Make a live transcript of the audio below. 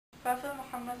Prophet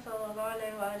Mohammed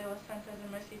was sent as a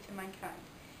mercy to mankind.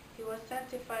 He was sent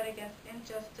to fight against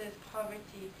injustice,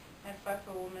 poverty, and fight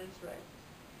for women's rights.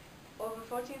 Over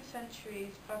 14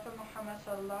 centuries, Prophet Muhammad is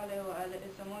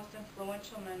the most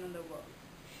influential man in the world.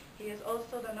 He is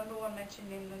also the #1 mentioned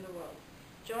name in the world.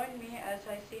 Join me as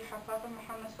I see how Prophet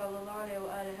Muhammad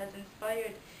has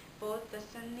inspired both the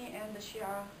Sunni and the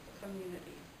Shia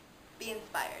communities. Be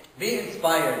inspired. Be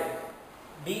inspired.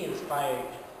 Be inspired.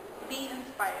 Be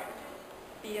inspired.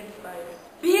 Be inspired.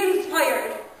 Be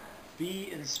inspired.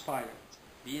 Be inspired.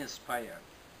 Be inspired.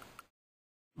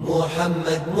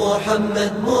 Muhammad,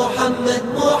 Muhammad, Muhammad,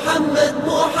 Muhammad,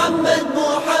 Muhammad,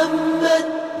 Muhammad,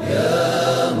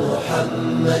 Ya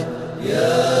Muhammad,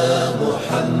 Ya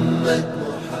Muhammad,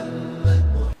 Muhammad.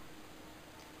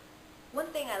 One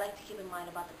thing I like to keep in mind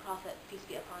about the Prophet, peace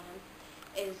be upon him,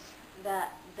 is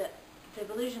that the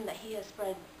religion that he has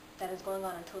spread that is going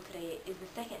on until today is the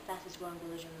second fastest growing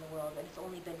religion in the world, and it's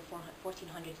only been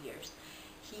 1400 years.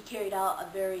 He carried out a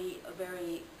very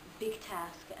big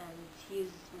task, and he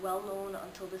is well known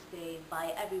until this day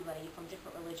by everybody from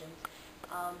different religions.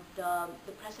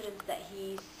 The precedents that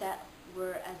he set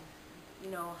were as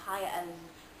high as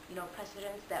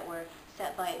precedents that were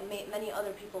set by many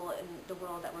other people in the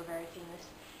world that were very famous.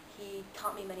 He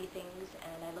taught me many things,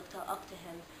 and I looked up to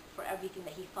him for everything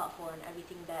that he fought for and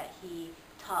everything that he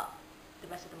taught the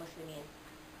rest of the Muslimin.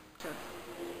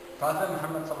 Prophet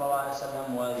Muhammad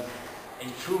was a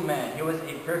true man. He was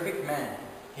a perfect man.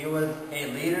 He was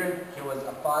a leader, he was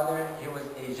a father, he was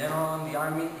a general in the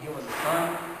army, he was a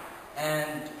son,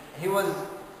 and he was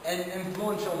an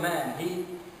influential man. He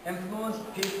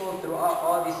influenced people throughout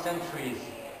all these centuries.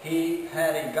 He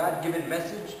had a God-given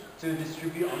message to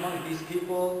distribute among these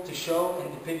people to show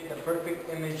and depict the perfect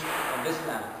image of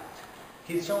Islam.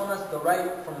 He's shown us the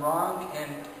right from wrong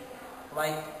and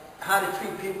how to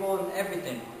treat people and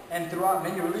everything. And throughout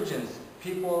many religions,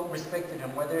 people respected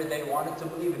him, whether they wanted to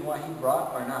believe in what he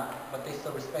brought or not, but they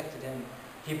still respected him.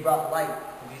 He brought light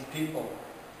to these people.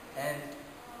 And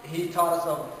he taught us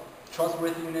of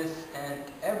trustworthiness and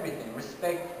everything,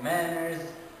 respect, manners.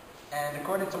 And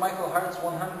according to Michael Hart's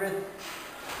 100,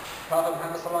 Prophet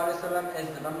Muhammad is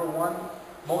the #1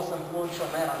 most influential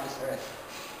man on this earth.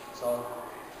 So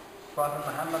Prophet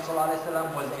Muhammad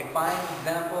was a fine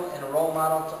example and a role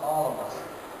model to all of us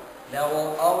that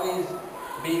will always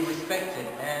be respected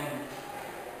and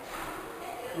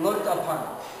looked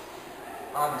upon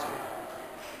onto.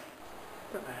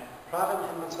 Prophet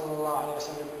Muhammad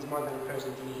is more than a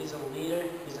person to me. He's a leader,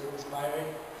 he's an inspirer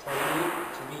for me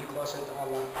to be closer to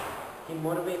Allah. He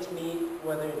motivates me,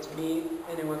 whether it's me,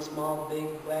 anyone small, big,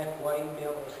 black, white,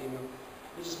 male or female.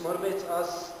 He just motivates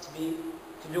us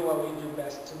to do what we do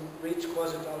best, to reach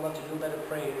closer to Allah, to do better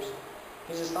prayers.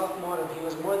 He's a self-motive. He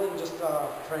was more than just a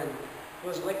friend. He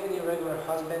was like any regular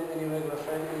husband, any regular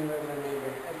friend, any regular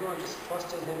neighbor. Everyone just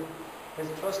trusted him. His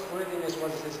trustworthiness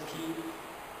was his key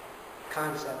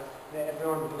concept that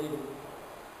everyone believed in.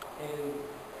 And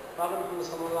Prophet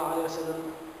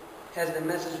Muhammad has the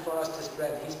message for us to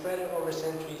spread. He spread it over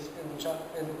centuries,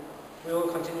 and we will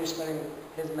continue spreading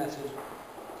his message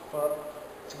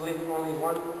to believe in only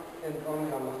one and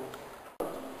only Allah.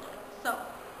 So,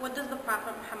 what does the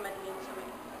Prophet Muhammad mean to me?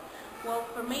 Well,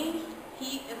 for me,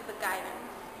 he is the guidance.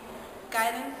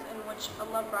 Guidance in which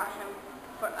Allah brought him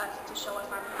for us to show us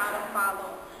on how to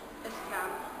follow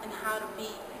Islam and how to be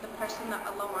the person that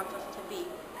Allah wants us to be.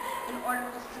 In order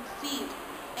to succeed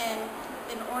and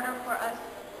in order for us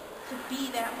to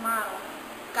be that model,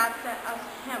 God sent us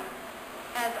him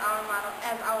as our model,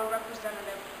 as our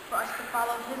representative, for us to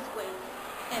follow his ways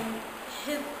and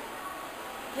his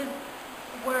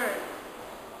word.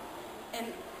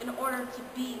 And in order to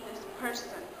be this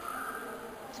person,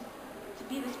 to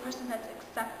be this person that's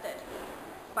accepted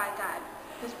by God,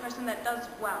 this person that does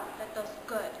well, that does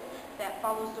good, that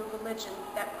follows the religion,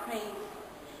 that prays,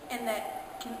 and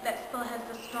that still has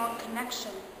the strong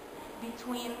connection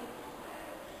between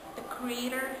the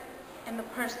Creator and the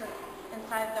person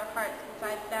inside their hearts,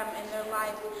 inside them, and their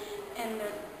lives, and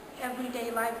their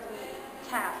everyday lives and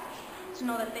tasks, to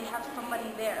know that they have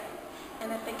somebody there,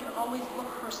 and that they can always look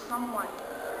for someone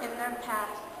in their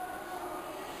past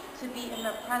to be in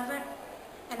their present,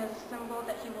 and as a symbol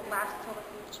that he will last till the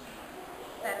future.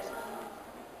 That is all.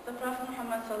 The Prophet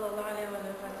Muhammad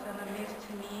means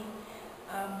to me,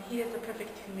 he is a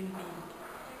perfect human being.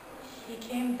 He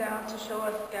came down to show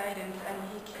us guidance, and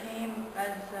he came,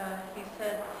 as he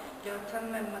said, to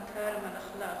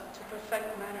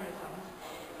perfect mannerisms.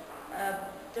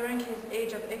 During his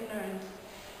age of ignorance,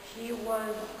 he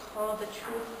was called the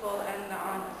truthful and the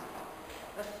honest,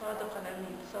 the Sadiq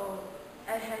al-Amin. So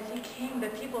And as he came, the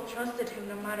people trusted him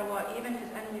no matter what. Even his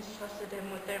enemies trusted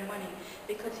him with their money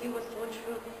because he was so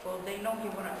truthful. They know he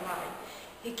wouldn't lie.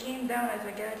 He came down as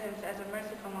a guidance, as a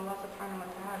mercy from Allah subhanahu wa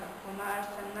ta'ala. وَمَا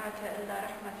أَرْسَلْنَاكَ إِلَّا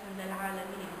رَحْمَةً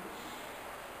لِلْعَالَمِينَ.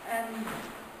 And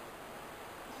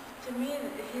to me,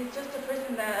 he's just a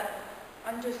person that,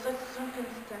 under such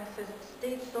circumstances,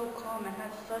 stayed so calm and had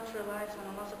such reliance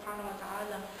on Allah subhanahu wa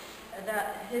ta'ala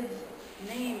that his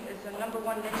name is the #1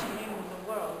 mentioned name of the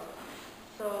world.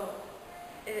 So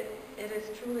it is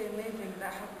truly amazing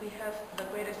that we have the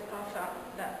greatest prophet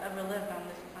that ever lived on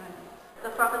this planet. The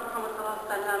Prophet Muhammad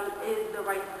ﷺ is the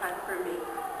right path for me.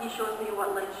 He shows me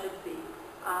what life should be.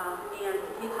 And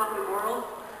he taught me morals,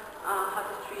 how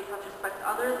to respect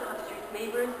others, how to treat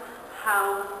neighbors,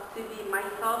 how to be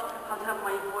myself, how to have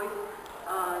my voice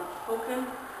spoken.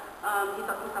 He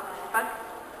taught me self-respect.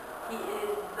 He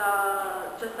is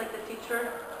just like the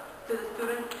teacher to the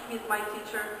student. He's my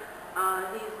teacher.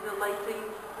 He's the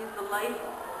light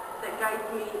that guides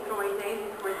me through my days,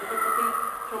 through my difficulties,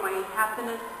 through my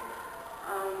happiness.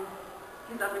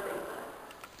 He's everything.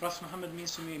 Prophet Muhammad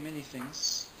means to me many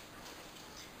things.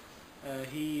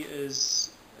 He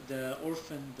is the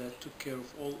orphan that took care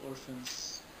of all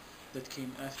orphans that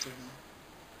came after him.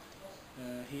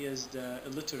 He is the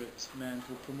illiterate man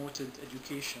who promoted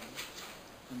education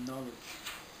and knowledge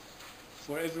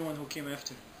for everyone who came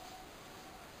after him.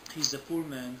 He's the poor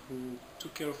man who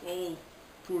took care of all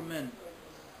poor men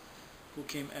who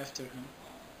came after him.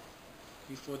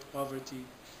 He fought poverty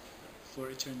for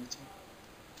eternity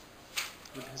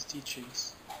with his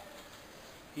teachings.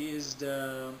 He is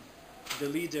the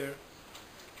leader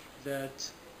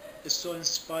that is so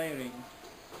inspiring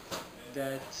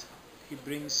that he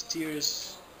brings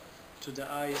tears to the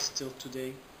eyes till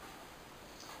today.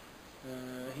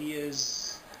 He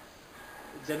is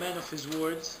the man of his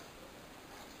word,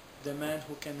 the man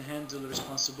who can handle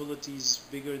responsibilities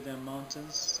bigger than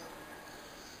mountains,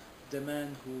 the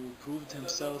man who proved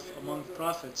himself among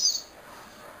prophets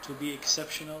to be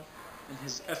exceptional in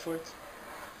his effort,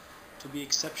 to be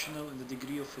exceptional in the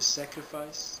degree of his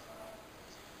sacrifice.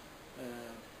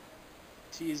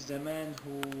 He is the man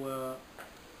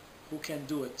who can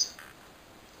do it,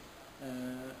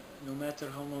 no matter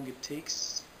how long it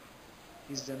takes.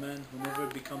 He's the man who never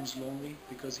becomes lonely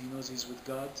because he knows he's with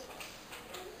God.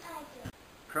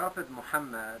 Prophet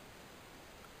Muhammad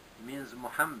means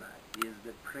Muhammad. He is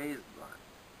the praised one,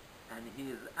 and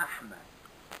he is Ahmad.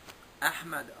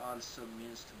 Ahmad also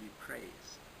means to be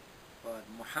praised, but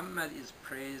Muhammad is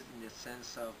praised in the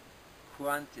sense of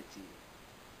quantity.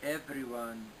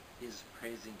 Everyone is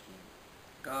praising him,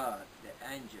 God, the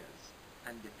angels,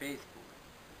 and the faithful.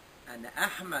 And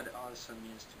Ahmad also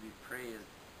means to be praised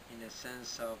in a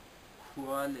sense of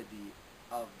quality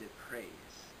of the praise.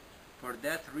 For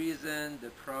that reason, the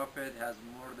Prophet has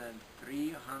more than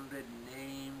 300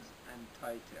 names and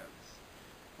titles.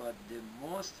 But the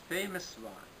most famous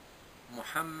one,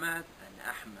 Muhammad and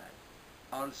Ahmad,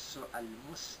 also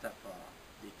Al-Mustafa,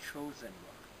 the chosen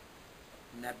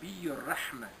one. Nabiyur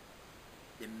Rahman,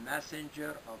 the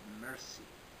messenger of mercy.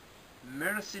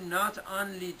 Mercy not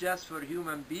only just for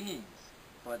human beings,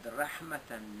 but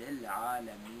Rahmatan lil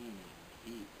Alameen.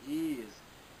 He is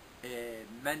a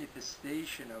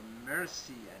manifestation of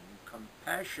mercy and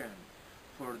compassion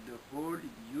for the whole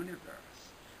universe.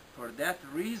 For that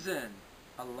reason,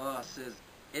 Allah says,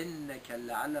 إِنَّكَ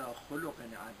لَعَلَى خُلُقٍ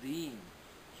عَظِيمٍ.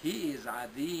 He is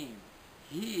Azim.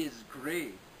 He is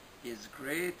great. He is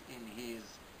great in his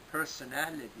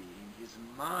personality, in his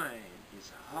mind,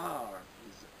 his heart,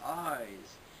 his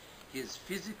eyes, his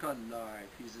physical life,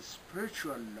 his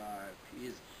spiritual life,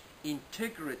 his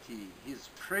integrity, his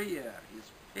prayer, his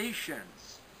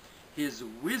patience, his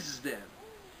wisdom,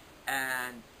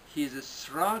 and his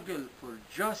struggle for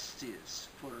justice,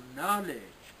 for knowledge,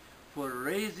 for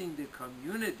raising the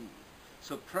community.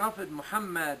 So Prophet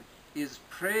Muhammad is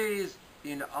praised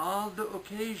in all the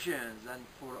occasions and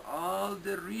for all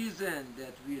the reasons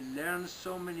that we learn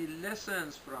so many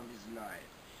lessons from his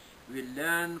life. We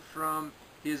learn from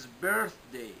his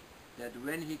birthday that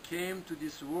when he came to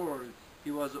this world,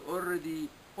 he was already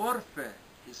orphaned.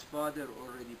 His father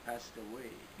already passed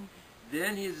away.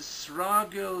 Then his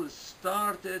struggle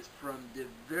started from the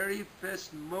very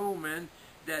first moment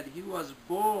that he was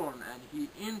born and he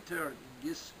entered in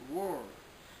this world,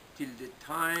 till the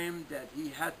time that he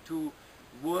had to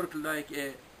work like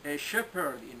a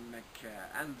shepherd in Mecca.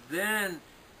 And then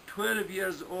 12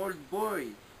 years old boy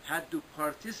had to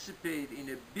participate in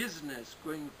a business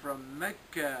going from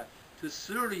Mecca to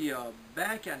Syria,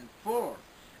 back and forth.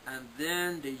 And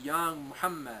then the young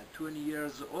Muhammad, 20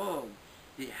 years old,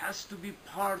 He has to be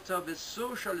part of a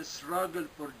social struggle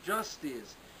for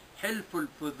justice. Hilf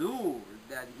al-Fudur,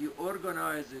 that he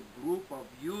organized a group of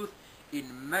youth in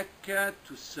Mecca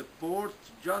to support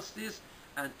justice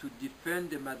and to defend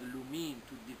the madlumin,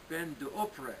 to defend the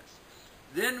oppressed.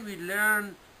 Then we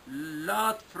learn a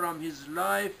lot from his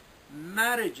life,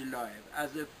 marriage life,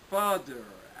 as a father,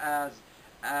 as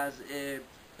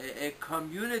a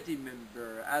community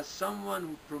member, as someone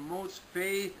who promotes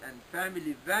faith and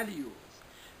family values.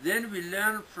 Then we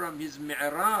learn from his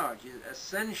mi'raj, his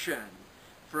ascension,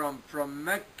 from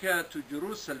Mecca to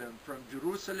Jerusalem, from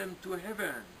Jerusalem to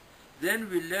heaven. Then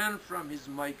we learn from his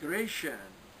migration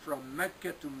from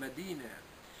Mecca to Medina.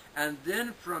 And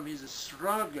then from his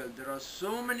struggle. There are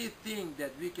so many things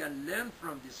that we can learn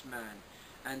from this man.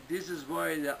 And this is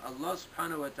why Allah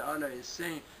subhanahu wa ta'ala is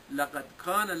saying, لَقَدْ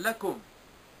كَانَ لَكُمْ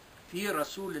فِي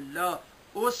رَسُولِ اللَّهِ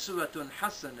أُسْوَةٌ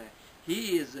حَسَنَةٌ.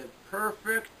 He is a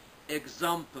perfect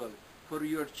example for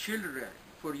your children,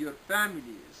 for your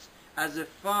families, as a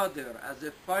father, as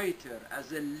a fighter,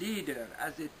 as a leader,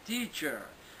 as a teacher,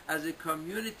 as a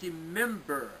community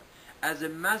member, as a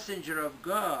messenger of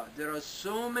God. There are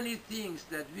so many things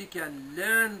that we can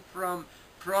learn from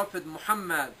Prophet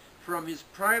Muhammad, from his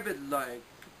private life,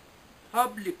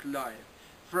 public life,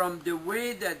 from the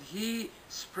way that he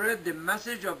spread the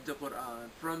message of the Quran,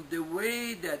 from the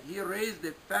way that he raised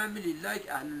a family like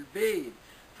Ahlulbayt,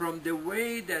 from the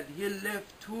way that he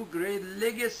left two great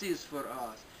legacies for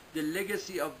us, the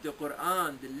legacy of the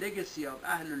Quran, the legacy of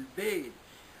Ahlulbayt.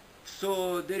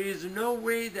 So there is no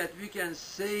way that we can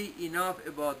say enough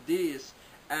about this,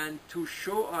 and to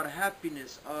show our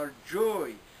happiness, our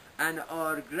joy, and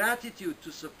our gratitude to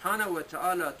Subhanahu wa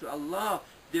Ta'ala, to Allah,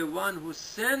 the one who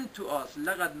sent to us.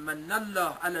 لَقَدْ مَنَّ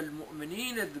اللَّهُ عَلَى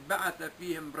الْمُؤْمِنِينَ إِذْ بَعَثَ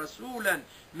فِيهِمْ رَسُولًا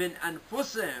مِنْ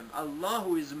أَنفُسِهِمْ. Allah,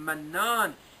 who is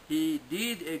Mannan, He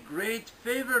did a great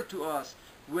favor to us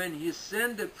when He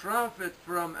sent a prophet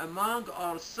from among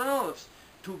ourselves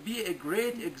to be a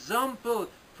great example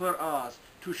for us,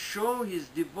 to show His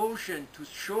devotion, to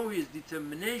show His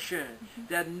determination,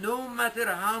 that no matter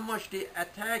how much they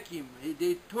attack Him,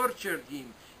 they tortured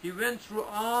Him, He went through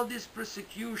all this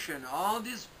persecution, all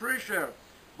this pressure,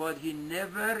 but He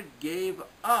never gave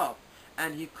up,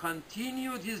 and He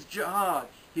continued His jihad.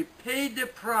 He paid the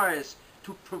price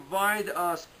to provide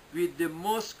us with the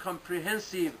most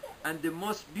comprehensive and the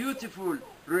most beautiful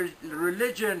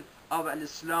religion of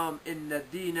Al-Islam, Inna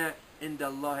Deena Inda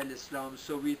Allah Al-Islam.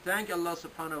 So we thank Allah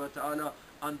subhanahu wa ta'ala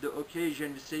on the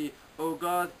occasion. We say, oh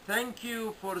God, thank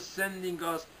you for sending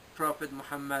us Prophet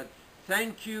Muhammad.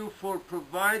 Thank you for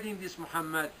providing this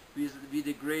Muhammad with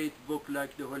a great book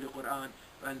like the Holy Quran.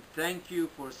 And thank you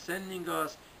for sending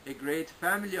us a great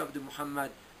family of the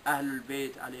Muhammad,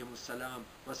 Ahlulbayt alayhimus salam.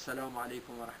 Wassalamu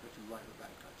alaikum wa rahmatullahi wa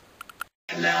barakatuh.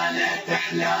 تحلالة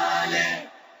تحلالة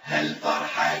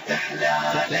هالفرحة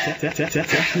تحلالة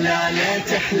تحلالة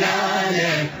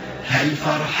تحلالة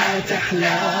هالفرحة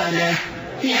تحلالة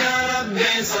يا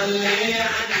ربي صلي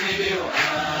على النبي